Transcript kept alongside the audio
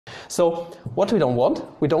So what we don't want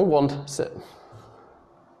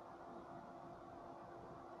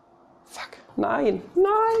fuck, nine.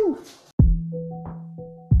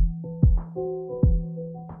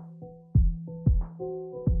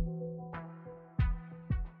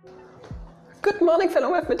 Good morning,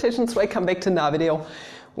 fellow mathematicians, welcome back to another video.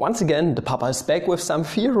 Once again, the Papa is back with some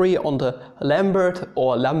theory on the Lambert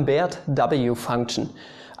or Lambert W function.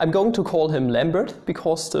 I'm going to call him Lambert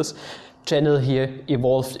because this channel here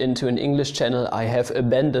evolved into an English channel. I have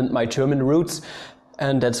abandoned my German roots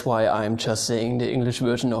and that's why I'm just saying the English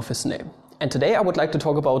version of his name. And today I would like to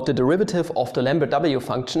talk about the derivative of the Lambert W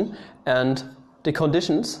function and the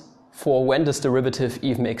conditions for when this derivative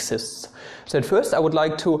even exists. So at first I would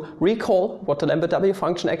like to recall what the Lambert W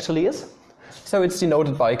function actually is. So it's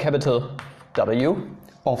denoted by capital W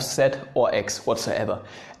of z or x whatsoever.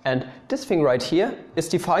 And this thing right here is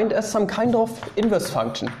defined as some kind of inverse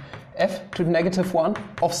function, f to the negative 1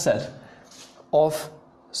 of z, of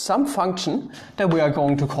some function that we are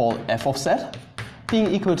going to call f of z being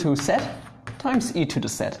equal to z times e to the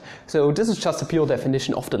z. So this is just a pure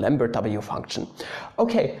definition of the Lambert W function.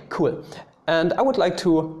 Okay, cool. And I would like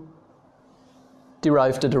to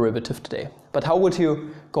derive the derivative today. But how would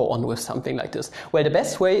you go on with something like this? Well, the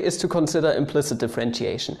best way is to consider implicit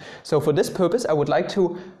differentiation. So for this purpose, I would like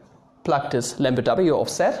to plug this Lambert W of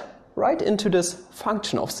z right into this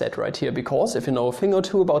function of z right here, because if you know a thing or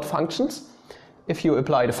two about functions, if you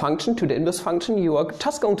apply the function to the inverse function, you are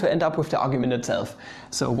just going to end up with the argument itself.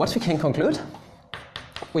 So what we can conclude?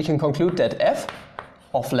 We can conclude that f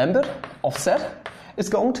of Lambert of z is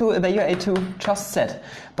going to evaluate to just z.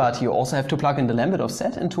 But you also have to plug in the Lambert of z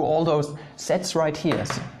into all those z's right here.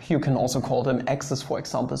 So you can also call them x's, for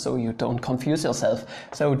example, so you don't confuse yourself.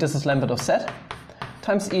 So this is Lambert of z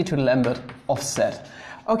times e to the Lambert of z.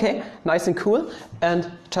 Okay, nice and cool. And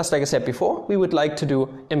just like I said before, we would like to do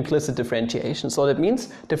implicit differentiation. So that means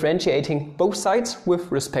differentiating both sides with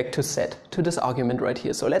respect to z, to this argument right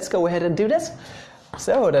here. So let's go ahead and do this.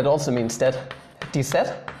 So that also means that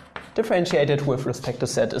dz differentiated with respect to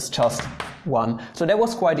z is just 1. So that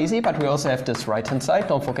was quite easy, but we also have this right hand side.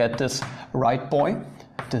 Don't forget this right boy,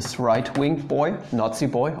 this right winged boy, Nazi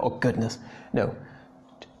boy. Oh goodness, no.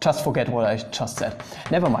 Just forget what I just said.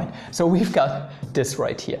 Never mind. So we've got this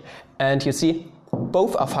right here. And you see,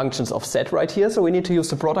 both are functions of z right here, so we need to use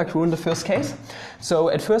the product rule in the first case. So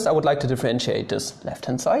at first I would like to differentiate this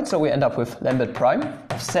left-hand side. So we end up with Lambert prime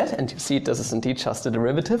of z, and you see this is indeed just the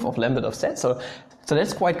derivative of Lambert of z. So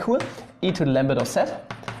that's quite cool, e to the Lambert of z.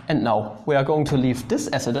 And now we are going to leave this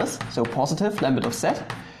as it is, so positive Lambert of z.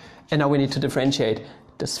 And now we need to differentiate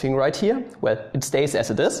this thing right here. Well, it stays as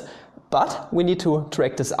it is, but we need to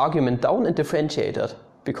drag this argument down and differentiate it,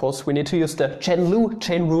 because we need to use the chain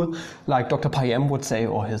rule, like Dr. Payem would say,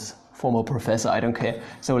 or his former professor, I don't care.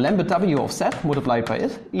 So Lambert W of z multiplied by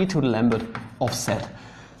it, e to the Lambert of z.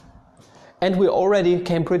 And we already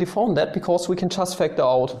came pretty far on that, because we can just factor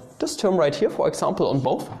out this term right here, for example, on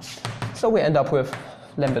both. So we end up with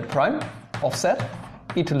Lambert prime of z,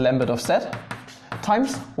 e to the Lambert of z,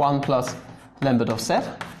 times 1 plus Lambert of z,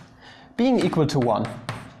 being equal to 1.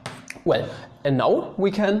 Well, and now we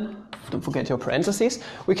can, don't forget your parentheses,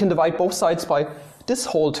 we can divide both sides by this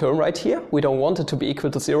whole term right here. We don't want it to be equal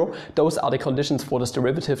to 0. Those are the conditions for this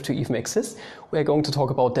derivative to even exist. We're going to talk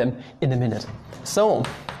about them in a minute. So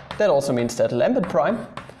that also means that Lambert prime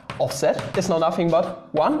of z is now nothing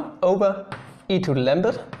but 1 over e to the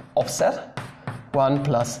Lambert of z, 1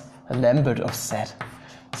 plus Lambert of z.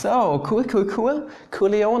 So,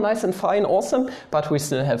 coolio, nice and fine, awesome, but we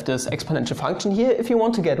still have this exponential function here. If you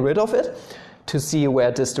want to get rid of it, to see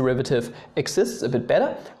where this derivative exists a bit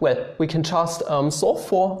better, well, we can just solve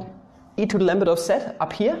for e to the Lambert of z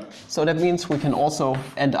up here. So that means we can also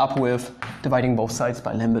end up with dividing both sides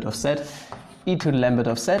by Lambert of z, e to the Lambert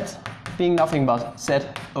of z being nothing but z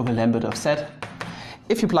over Lambert of z.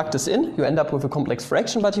 If you plug this in, you end up with a complex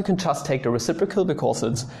fraction, but you can just take the reciprocal because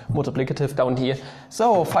it's multiplicative down here.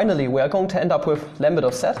 So finally, we are going to end up with Lambert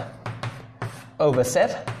of z over z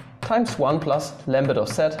times 1 plus Lambert of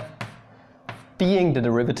z being the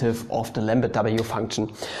derivative of the Lambert W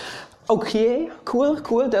function. Okay,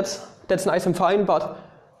 cool, that's nice and fine, but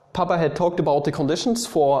Papa had talked about the conditions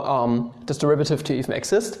for this derivative to even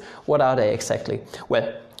exist. What are they exactly?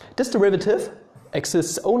 Well, this derivative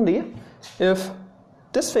exists only if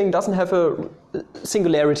this thing doesn't have a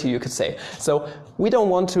singularity, you could say. So we don't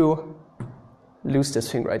want to lose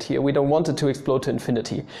this thing right here. We don't want it to explode to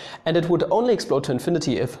infinity. And it would only explode to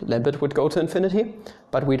infinity if Lambert would go to infinity,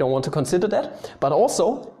 but we don't want to consider that. But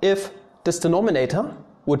also if this denominator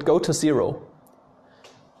would go to 0.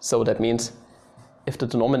 So that means if the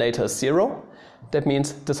denominator is 0, that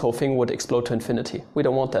means this whole thing would explode to infinity. We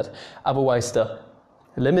don't want that. Otherwise, the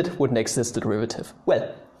limit wouldn't exist, the derivative.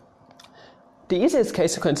 Well, the easiest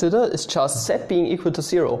case to consider is just z being equal to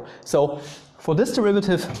 0. So for this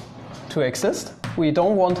derivative to exist, we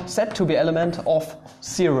don't want z to be element of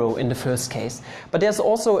 0 in the first case. But there's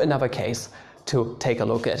also another case to take a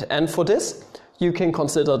look at. And for this, you can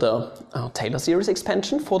consider the Taylor series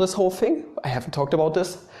expansion for this whole thing. I haven't talked about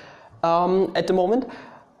this at the moment,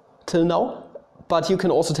 till now. But you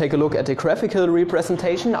can also take a look at the graphical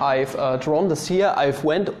representation. I've drawn this here. I've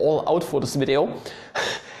went all out for this video.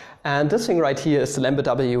 And this thing right here is the Lambert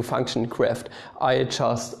W function graphed. I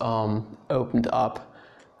just opened up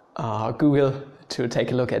Google to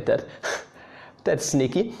take a look at that. That's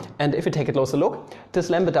sneaky. And if you take a closer look, this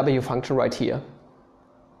Lambert W function right here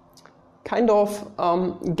kind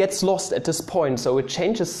of gets lost at this point. So it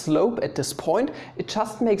changes slope at this point. It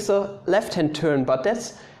just makes a left-hand turn, but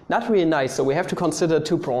that's not really nice. So we have to consider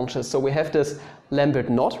two branches. So we have this Lambert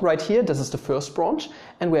knot right here. This is the first branch.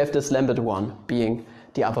 And we have this Lambert 1 being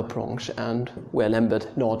the other branch, and where Lambert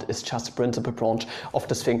knot is just the principal branch of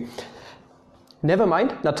this thing. Never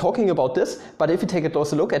mind, not talking about this, but if you take a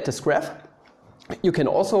closer look at this graph, you can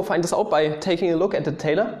also find this out by taking a look at the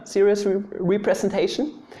Taylor series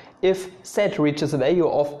representation. If z reaches a value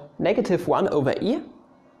of -1/e,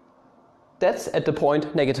 that's at the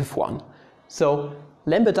point -1. So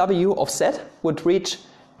Lambert W of z would reach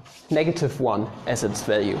 -1 as its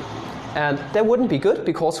value. And that wouldn't be good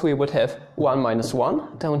because we would have 1 minus 1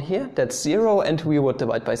 down here, that's 0, and we would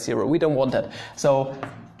divide by 0. We don't want that. So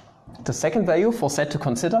the second value for z to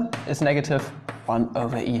consider is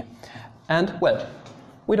 -1/e. And well,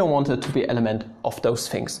 we don't want it to be element of those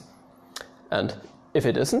things. And if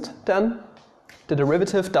it isn't, then the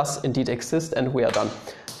derivative does indeed exist and we are done.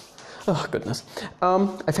 Oh goodness.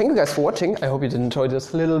 I thank you guys for watching. I hope you did enjoy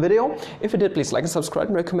this little video. If you did, please like and subscribe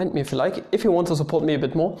and recommend me if you like. If you want to support me a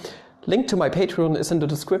bit more, link to my Patreon is in the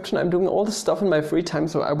description. I'm doing all this stuff in my free time,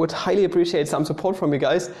 so I would highly appreciate some support from you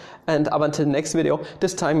guys. And up until the next video,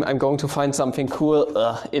 this time I'm going to find something cool.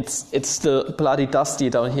 It's still bloody dusty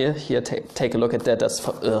down here. Here, take a look at that. That's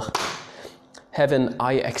for have an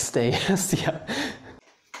IX day. See ya.